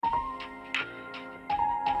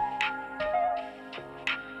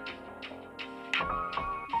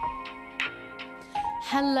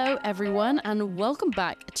Hello everyone and welcome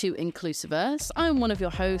back to INclusiverse. I'm one of your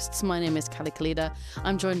hosts. My name is Kaleda.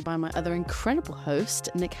 I'm joined by my other incredible host,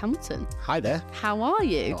 Nick Hamilton. Hi there. How are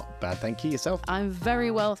you? Not bad, thank you. Yourself? I'm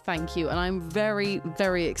very well, thank you. And I'm very,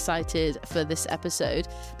 very excited for this episode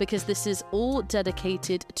because this is all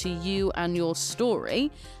dedicated to you and your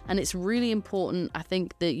story. And it's really important, I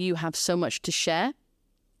think, that you have so much to share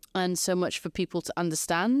and so much for people to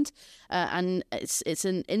understand. And it's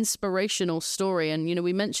an inspirational story. And, you know,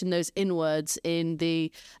 we mentioned those inwards in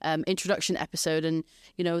the introduction episode. And,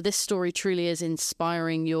 you know, this story truly is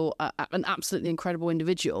inspiring. You're an absolutely incredible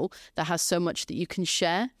individual that has so much that you can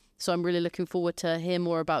share. So I'm really looking forward to hear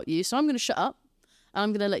more about you. So I'm going to shut up and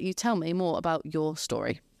I'm going to let you tell me more about your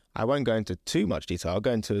story. I won't go into too much detail. I'll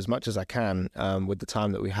go into as much as I can with the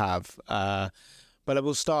time that we have. But I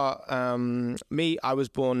will start. I was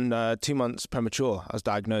born 2 months premature. I was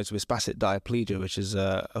diagnosed with spastic diaplegia, which is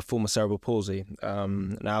a form of cerebral palsy.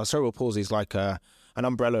 Now, cerebral palsy is like an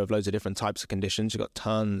umbrella of loads of different types of conditions. You've got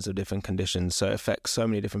tons of different conditions, so it affects so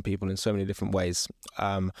many different people in so many different ways.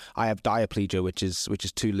 I have diaplegia, which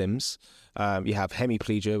is two limbs. You have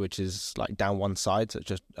hemiplegia, which is like down one side, so it's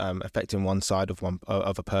just affecting one side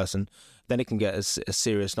of a person. Then it can get as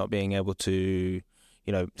serious, not being able to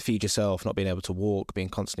feed yourself, not being able to walk, being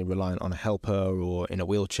constantly reliant on a helper or in a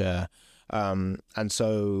wheelchair. And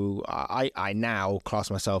so I now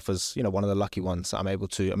class myself as, one of the lucky ones. I'm able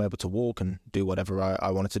to walk and do whatever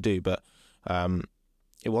I wanted to do. But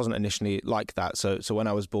it wasn't initially like that. So when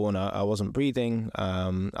I was born, I wasn't breathing.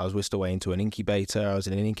 I was whisked away into an incubator. I was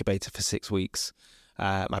in an incubator for 6 weeks.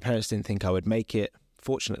 My parents didn't think I would make it.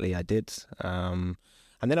 Fortunately, I did.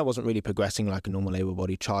 And then I wasn't really progressing like a normal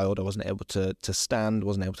able-bodied child. I wasn't able to stand,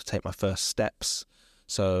 wasn't able to take my first steps.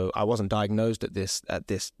 So I wasn't diagnosed at this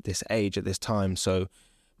age, at this time. So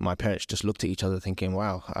my parents just looked at each other thinking,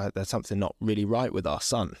 wow, there's something not really right with our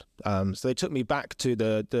son. So they took me back to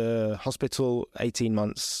the hospital 18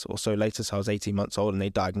 months or so later. So I was 18 months old and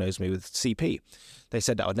they diagnosed me with CP. They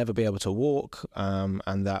said that I'd never be able to walk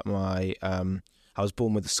and that I was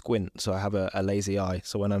born with a squint, so I have a lazy eye.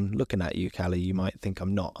 So when I'm looking at you, Kally, you might think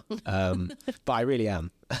I'm not, but I really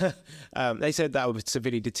am. They said that I would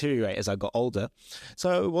severely deteriorate as I got older.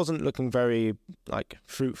 So it wasn't looking very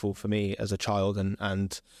fruitful for me as a child.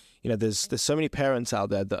 And there's so many parents out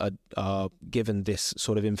there that are given this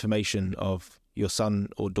sort of information of your son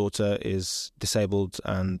or daughter is disabled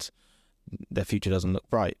and their future doesn't look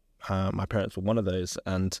bright. My parents were one of those,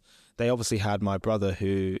 and they obviously had my brother,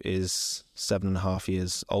 who is 7.5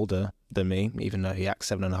 years older than me, even though he acts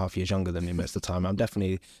 7.5 years younger than me most of the time. I'm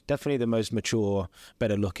definitely the most mature,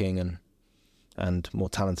 better looking, and more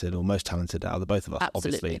talented, or most talented out of the both of us.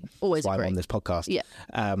 Absolutely. Obviously, always that's why great. I'm on this podcast.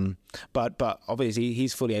 Yeah. But obviously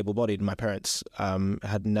he's fully able-bodied, and my parents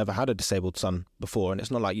had never had a disabled son before, and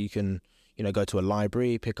it's not like you can go to a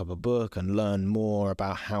library, pick up a book and learn more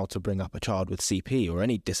about how to bring up a child with CP or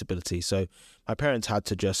any disability. So my parents had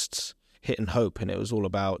to just hit and hope, and it was all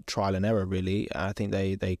about trial and error, really. I think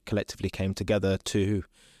they collectively came together to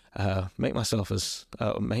make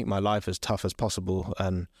my life as tough as possible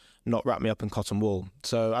and not wrap me up in cotton wool.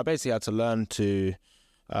 So I basically had to learn to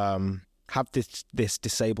have this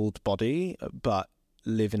disabled body, but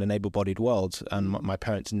live in an able-bodied world. And my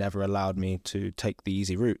parents never allowed me to take the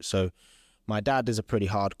easy route. So my dad is a pretty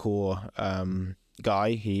hardcore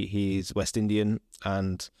guy. He's West Indian,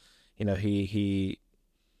 and he's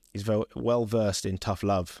very well versed in tough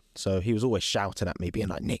love. So he was always shouting at me, being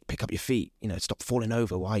like, "Nick, pick up your feet. Stop falling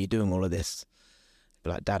over. Why are you doing all of this?" I'd be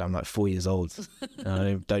like, "Dad, I'm like 4 years old. And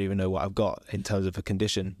I don't even know what I've got in terms of a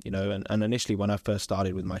condition." And initially when I first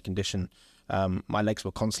started with my condition, my legs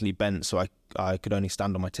were constantly bent, so I could only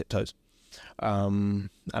stand on my tiptoes. And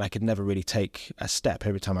I could never really take a step.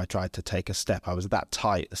 Every time I tried to take a step, I was that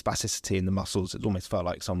tight. The spasticity in the muscles, it almost felt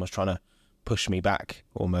like someone was trying to push me back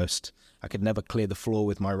almost. I could never clear the floor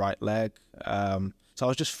with my right leg. So I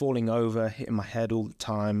was just falling over, hitting my head all the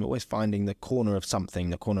time, always finding the corner of something,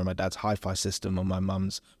 the corner of my dad's hi-fi system or my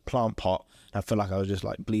mum's plant pot. I felt like I was just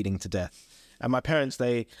bleeding to death. And my parents,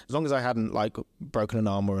 as long as I hadn't broken an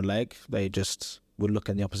arm or a leg, they just would look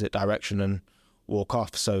in the opposite direction and walk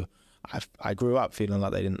off. So I grew up feeling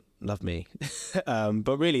like they didn't love me.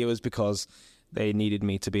 But really it was because they needed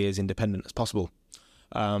me to be as independent as possible.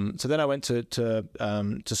 So then I went to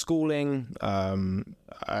schooling.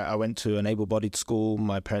 I went to an able-bodied school.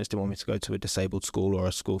 My parents didn't want me to go to a disabled school or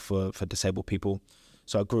a school for disabled people.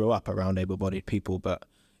 So I grew up around able-bodied people, but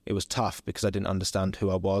it was tough because I didn't understand who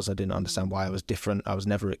I was. I didn't understand why I was different. I was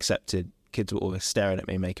never accepted. Kids were always staring at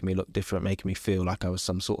me, making me look different, making me feel like I was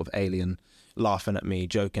some sort of alien, laughing at me,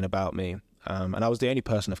 joking about me. And I was the only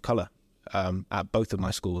person of colour at both of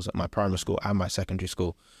my schools, at my primary school and my secondary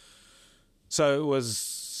school. So it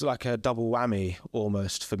was like a double whammy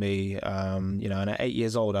almost for me, and at 8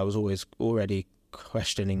 years old, I was always already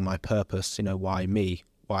questioning my purpose. Why me?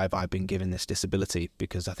 Why have I been given this disability?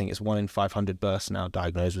 Because I think it's 1 in 500 births now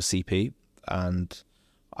diagnosed with CP, and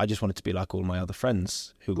I just wanted to be like all my other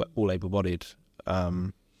friends who were all able-bodied,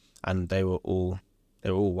 and they were all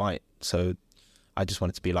white. So I just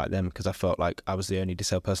wanted to be like them because I felt like I was the only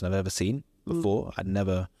disabled person I've ever seen before. I'd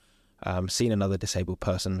never seen another disabled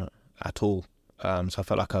person at all. So I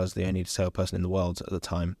felt like I was the only disabled person in the world at the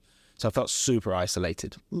time. So I felt super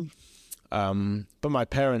isolated. But my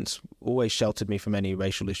parents always sheltered me from any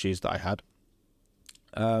racial issues that I had.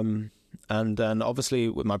 And then obviously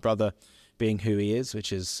with my brother being who he is,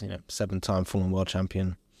 which is 7-time Formula World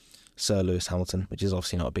champion, Sir Lewis Hamilton, which is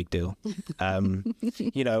obviously not a big deal.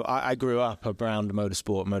 I grew up around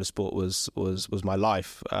motorsport. Motorsport was my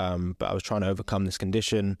life, but I was trying to overcome this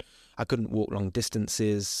condition. I couldn't walk long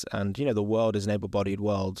distances, and the world is an able-bodied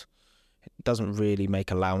world. It doesn't really make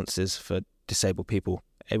allowances for disabled people.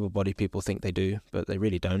 Able-bodied people think they do, but they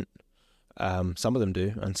really don't. Some of them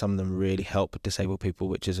do, and some of them really help disabled people,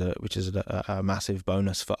 which is a massive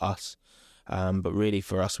bonus for us. But really,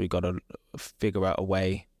 for us, we got to figure out a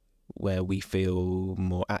way where we feel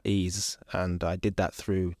more at ease, and I did that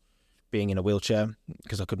through being in a wheelchair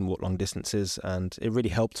because I couldn't walk long distances, and it really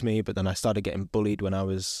helped me. But then I started getting bullied when I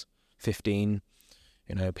was 15.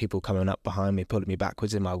 People coming up behind me, pulling me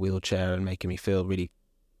backwards in my wheelchair and making me feel really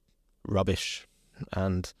rubbish.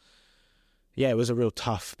 And yeah, it was a real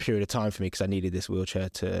tough period of time for me because I needed this wheelchair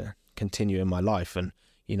to continue in my life. And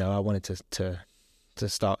I wanted to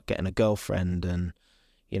start getting a girlfriend, and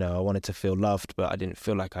I wanted to feel loved, but I didn't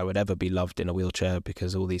feel like I would ever be loved in a wheelchair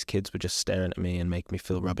because all these kids were just staring at me and making me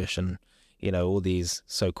feel rubbish. And all these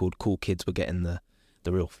so-called cool kids were getting the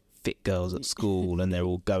real fit girls at school, and they're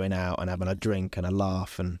all going out and having a drink and a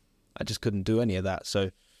laugh, and I just couldn't do any of that.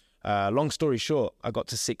 So long story short, I got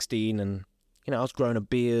to 16, and I was growing a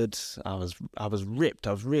beard. I was ripped.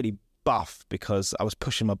 I was really buff because I was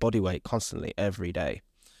pushing my body weight constantly every day.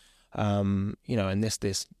 And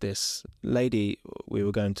this lady, we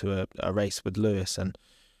were going to a race with Lewis, and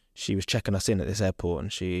she was checking us in at this airport,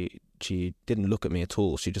 and she didn't look at me at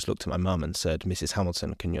all. She just looked at my mum and said, "Mrs.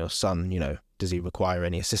 Hamilton, can your son, does he require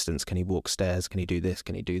any assistance? Can he walk stairs? Can he do this?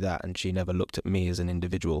 Can he do that?" And she never looked at me as an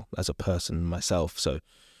individual, as a person myself. So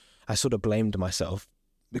I sort of blamed myself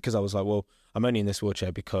because I was like, well, I'm only in this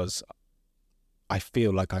wheelchair because I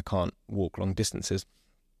feel like I can't walk long distances,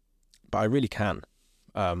 but I really can.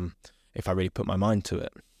 If I really put my mind to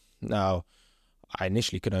it. Now, I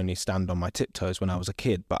initially could only stand on my tiptoes when I was a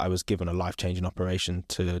kid, but I was given a life-changing operation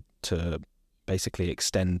to basically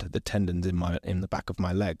extend the tendons in the back of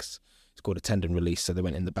my legs. It's called a tendon release. So they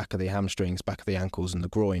went in the back of the hamstrings, back of the ankles, and the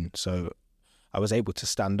groin. So I was able to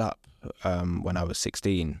stand up when I was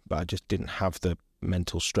 16, but I just didn't have the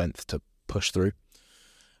mental strength to push through.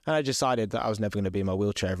 And I decided that I was never going to be in my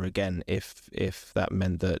wheelchair ever again if that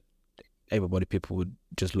meant that able-bodied people would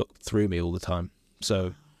just look through me all the time.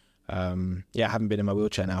 So, I haven't been in my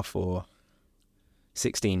wheelchair now for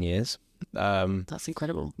 16 years. That's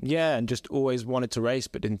incredible. Yeah, and just always wanted to race,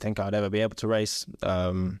 but didn't think I'd ever be able to race.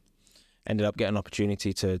 Ended up getting an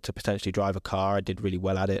opportunity to potentially drive a car. I did really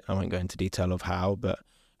well at it. I won't go into detail of how, but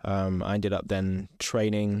I ended up then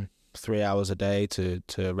training 3 hours a day to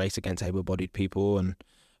race against able-bodied people, and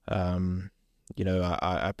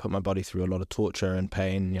I put my body through a lot of torture and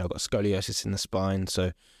pain. I've got scoliosis in the spine,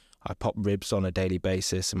 so I pop ribs on a daily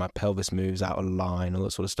basis, and my pelvis moves out of line, all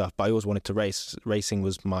that sort of stuff. But I always wanted to race. Racing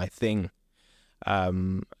was my thing.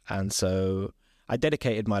 And so I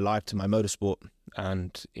dedicated my life to my motorsport.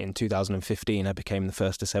 And in 2015, I became the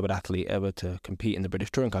first disabled athlete ever to compete in the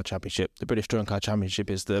British Touring Car Championship. The British Touring Car Championship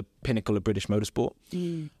is the pinnacle of British motorsport.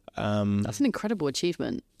 That's an incredible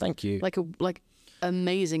achievement. Thank you. Like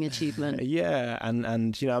amazing achievement. Yeah, and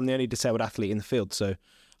I'm the only disabled athlete in the field, so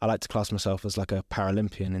I like to class myself as like a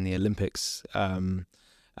Paralympian in the Olympics. And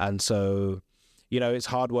so, it's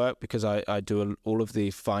hard work because I do all of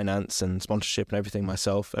the finance and sponsorship and everything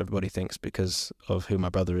myself. Everybody thinks because of who my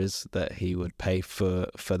brother is that he would pay for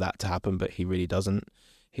that to happen, but he really doesn't.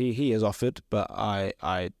 He has offered, but I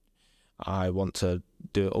want to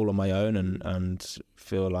do it all on my own and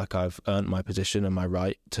feel like I've earned my position and my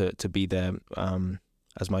right to be there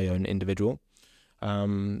as my own individual.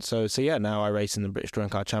 So now I race in the British Touring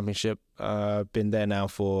Car Championship. Been there now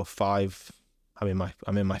for 5. I'm in my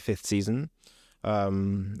 5th season.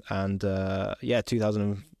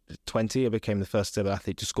 2020 I became the first disabled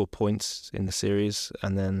athlete to score points in the series,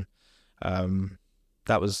 and then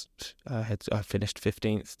that was I finished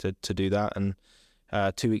 15th to do that, and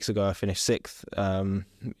 2 weeks ago I finished 6th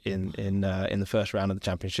in the first round of the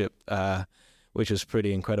championship, which was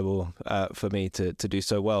pretty incredible for me to do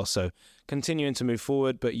so well. So continuing to move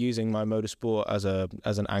forward, but using my motorsport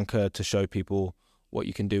as an anchor to show people what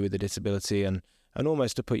you can do with a disability, and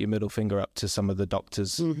almost to put your middle finger up to some of the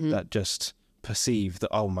doctors that just perceive that,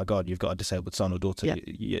 oh my God, you've got a disabled son or daughter,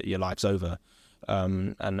 your life's over.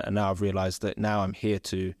 And now I've realized that now I'm here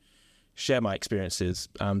to share my experiences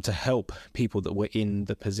to help people that were in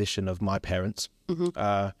the position of my parents,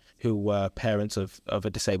 who were parents of a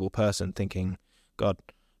disabled person, thinking, God,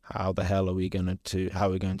 how the hell are we going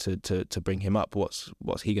to bring him up?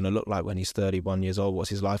 What's he going to look like when he's 31 years old? What's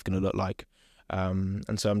his life going to look like?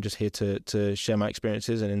 And so I'm just here to share my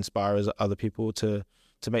experiences and inspire other people to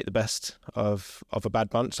make the best of a bad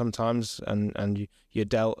bunch sometimes, and you're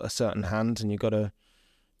dealt a certain hand, and you've got to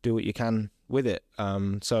do what you can with it.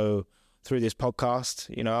 So through this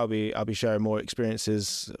podcast, I'll be sharing more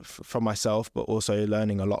experiences from myself, but also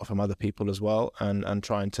learning a lot from other people as well, and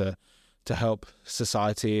trying to help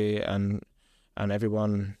society and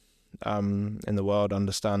everyone in the world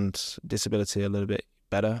understand disability a little bit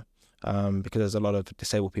better, because there's a lot of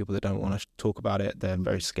disabled people that don't want to talk about it. They're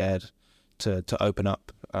very scared to open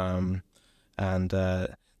up, and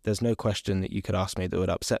there's no question that you could ask me that would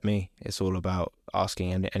upset me. It's all about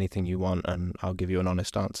asking anything you want, and I'll give you an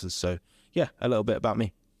honest answer. So yeah, a little bit about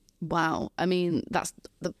me. Wow. I mean, that's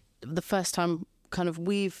the first time kind of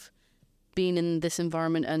we've been in this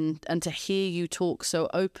environment, and to hear you talk so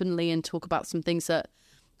openly and talk about some things that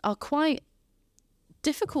are quite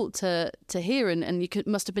difficult to hear, and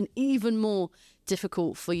must have been even more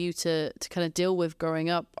difficult for you to kind of deal with growing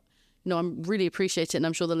up. I'm really appreciate it, and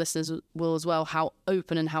I'm sure the listeners will as well, how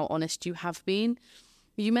open and how honest you have been.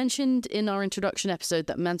 You mentioned in our introduction episode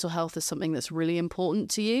that mental health is something that's really important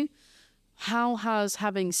to you. How has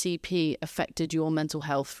having CP affected your mental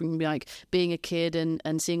health, from like being a kid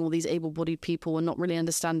and seeing all these able-bodied people and not really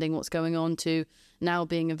understanding what's going on, to now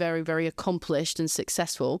being a very, very accomplished and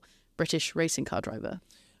successful British racing car driver?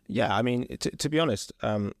 Yeah, I mean, to be honest,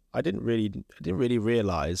 I didn't really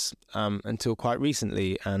realize until quite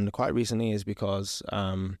recently, and quite recently is because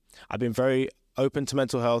I've been very open to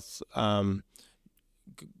mental health. I've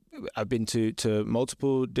been to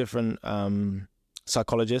multiple different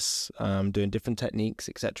psychologists, doing different techniques,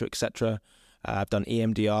 etc., etc. I've done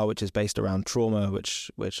EMDR, which is based around trauma,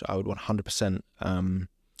 which I would 100%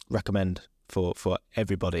 recommend for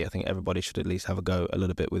everybody. I think everybody should at least have a go a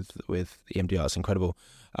little bit with EMDR. It's incredible.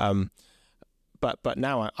 But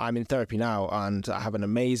now I'm in therapy now, and I have an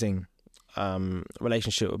amazing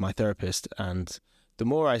relationship with my therapist. And the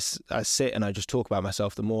more I sit and I just talk about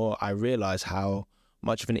myself, the more I realize how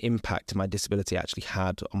much of an impact my disability actually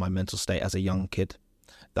had on my mental state as a young kid,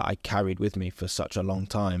 that I carried with me for such a long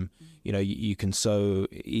time. You can so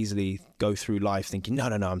easily go through life thinking, no,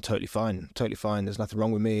 I'm totally fine. There's nothing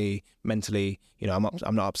wrong with me mentally. I'm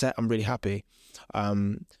not upset. I'm really happy. But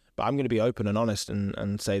I'm going to be open and honest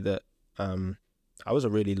and say that I was a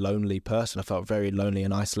really lonely person. I felt very lonely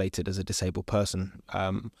and isolated as a disabled person.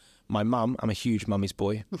 My mum, I'm a huge mummy's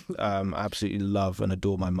boy. I absolutely love and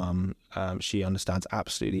adore my mum. She understands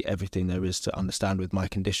absolutely everything there is to understand with my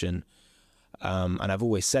condition. And I've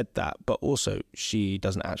always said that, but also she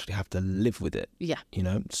doesn't actually have to live with it. Yeah.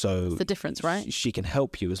 So it's the difference, right? She can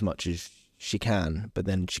help you as much as she can, but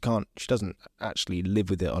then she doesn't actually live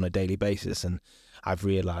with it on a daily basis. And I've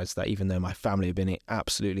realized that even though my family have been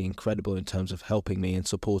absolutely incredible in terms of helping me and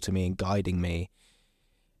supporting me and guiding me,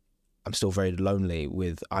 I'm still very lonely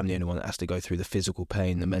I'm the only one that has to go through the physical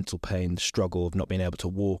pain, the mental pain, the struggle of not being able to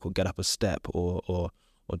walk or get up a step, or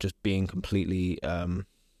just being completely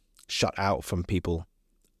shut out from people.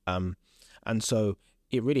 And so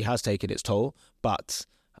it really has taken its toll, but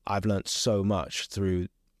I've learned so much through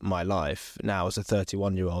my life now as a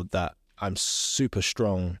 31-year-old that I'm super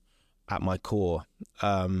strong at my core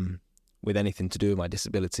with anything to do with my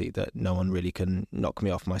disability, that no one really can knock me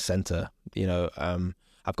off my center.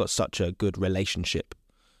 I've got such a good relationship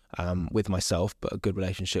with myself, but a good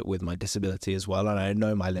relationship with my disability as well. And I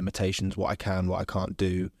know my limitations, what I can, what I can't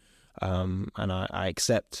do. And I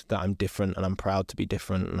accept that I'm different, and I'm proud to be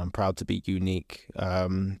different, and I'm proud to be unique,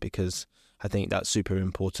 because I think that's super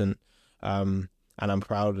important. And I'm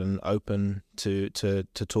proud and open to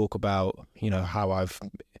talk about, how I've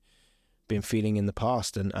been feeling in the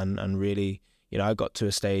past, and really, I got to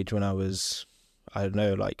a stage when I was, I don't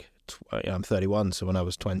know, I'm 31, so when I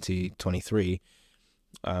was 23,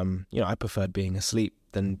 I preferred being asleep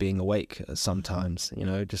than being awake sometimes.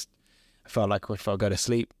 Just I felt like if I go to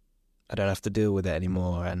sleep, I don't have to deal with it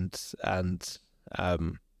anymore, and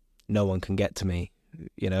no one can get to me,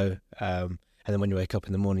 and then when you wake up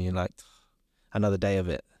in the morning, you're like, another day of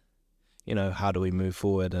it, how do we move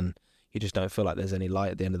forward? And you just don't feel like there's any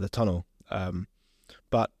light at the end of the tunnel.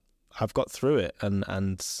 But I've got through it, and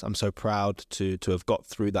I'm so proud to have got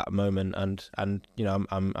through that moment, and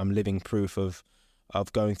I'm living proof of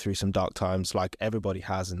going through some dark times like everybody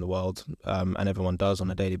has in the world, and everyone does on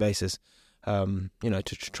a daily basis,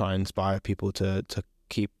 to try and inspire people to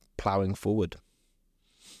keep ploughing forward.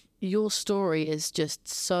 Your story is just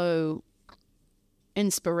so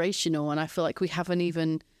inspirational, and I feel like we haven't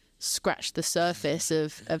even scratched the surface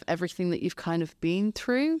of everything that you've kind of been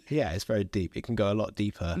through. Yeah, it's very deep. It can go a lot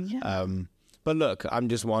deeper. Yeah. But look, I'm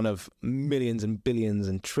just one of millions and billions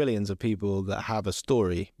and trillions of people that have a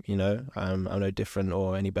story, I'm no different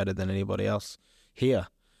or any better than anybody else here.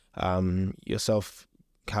 Yourself,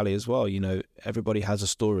 Kally, as well, everybody has a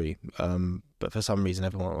story, but for some reason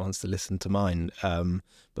everyone wants to listen to mine.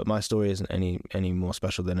 But my story isn't any more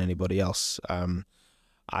special than anybody else.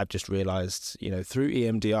 I've just realised, through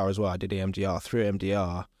EMDR as well, I did EMDR, through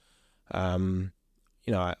EMDR,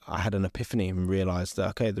 I had an epiphany and realised that,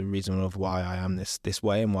 okay, the reason of why I am this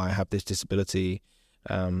way and why I have this disability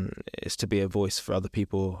is to be a voice for other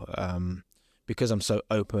people, because I'm so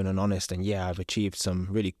open and honest, and I've achieved some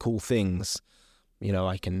really cool things.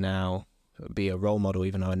 I can now be a role model,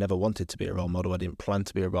 even though I never wanted to be a role model. I didn't plan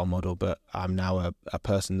to be a role model, but I'm now a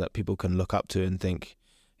person that people can look up to and think,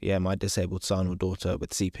 yeah, my disabled son or daughter with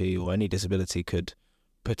CP or any disability could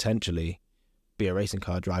potentially be a racing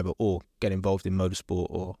car driver or get involved in motorsport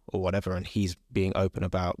or whatever. And he's being open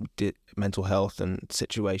about mental health and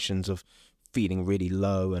situations of feeling really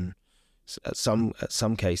low and at some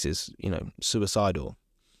cases, suicidal,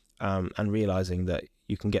 and realizing that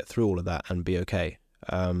you can get through all of that and be okay.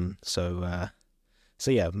 So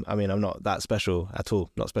yeah, I mean, I'm not that special at all,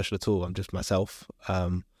 not special at all. I'm just myself.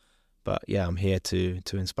 But yeah, I'm here to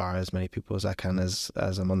inspire as many people as I can as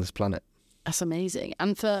I'm on this planet. That's amazing.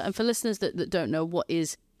 And for listeners that don't know, what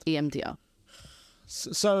is EMDR?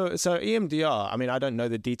 So EMDR, I mean, I don't know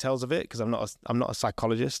the details of it because I'm not a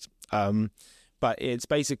psychologist. But it's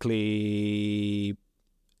basically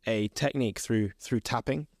a technique through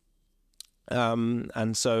tapping.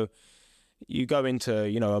 And so you go into,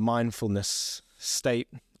 a mindfulness state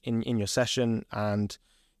in your session, and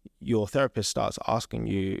your therapist starts asking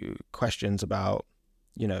you questions about,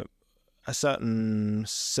 a certain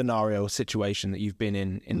scenario or situation that you've been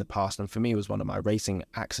in the past. And for me, it was one of my racing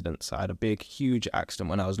accidents. I had a huge accident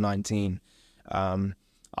when I was 19.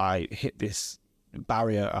 I hit this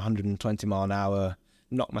barrier at 120 mile an hour,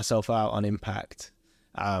 knocked myself out on impact.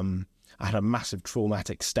 I had a massive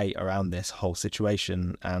traumatic state around this whole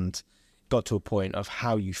situation, and got to a point of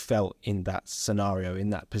how you felt in that scenario,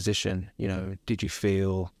 in that position. Did you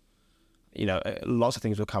feel, lots of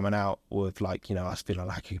things were coming out with like, I was feeling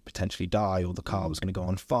like I could potentially die, or the car was going to go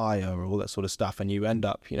on fire, or all that sort of stuff. And you end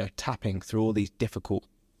up, tapping through all these difficult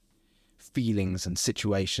feelings and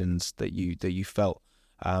situations that you felt,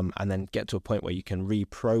 and then get to a point where you can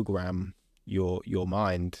reprogram your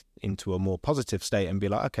mind into a more positive state and be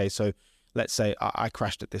like, okay, so let's say I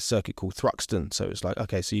crashed at this circuit called Thruxton. So it's like,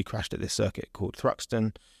 okay, so you crashed at this circuit called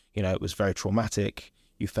Thruxton. It was very traumatic.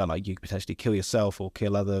 You felt like you could potentially kill yourself or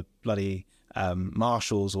kill other bloody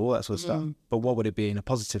marshals or all that sort of stuff. But what would it be in a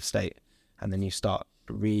positive state? And then you start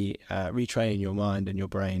retraining your mind and your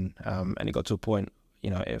brain. And it got to a point,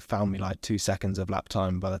 it found me like 2 seconds of lap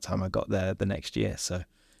time by the time I got there the next year. So,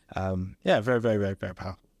 very, very, very, very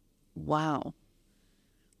powerful. Wow.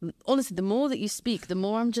 Honestly, the more that you speak, the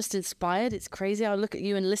more I'm just inspired. It's crazy. I look at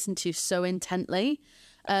you and listen to you so intently.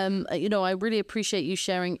 I really appreciate you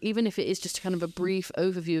sharing, even if it is just kind of a brief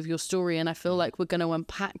overview of your story. And I feel like we're going to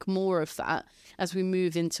unpack more of that as we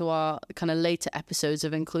move into our kind of later episodes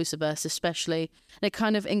of INclusiverse, especially. And it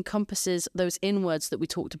kind of encompasses those inwards that we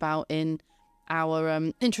talked about in our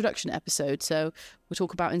introduction episode. So we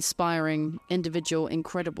talk about inspiring, individual,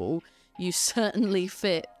 incredible. You certainly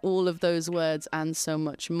fit all of those words and so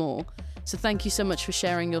much more. So thank you so much for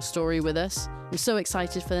sharing your story with us. I'm so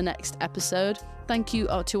excited for the next episode. Thank you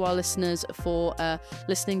to our listeners for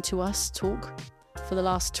listening to us talk for the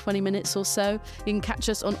last 20 minutes or so. You can catch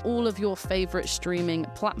us on all of your favourite streaming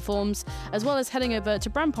platforms, as well as heading over to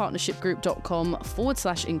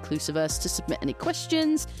brandpartnershipgroup.com/INclusiverse to submit any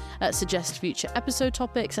questions, suggest future episode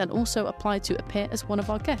topics, and also apply to appear as one of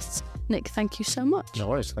our guests. Nick, thank you so much. No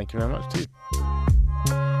worries. Thank you very much too.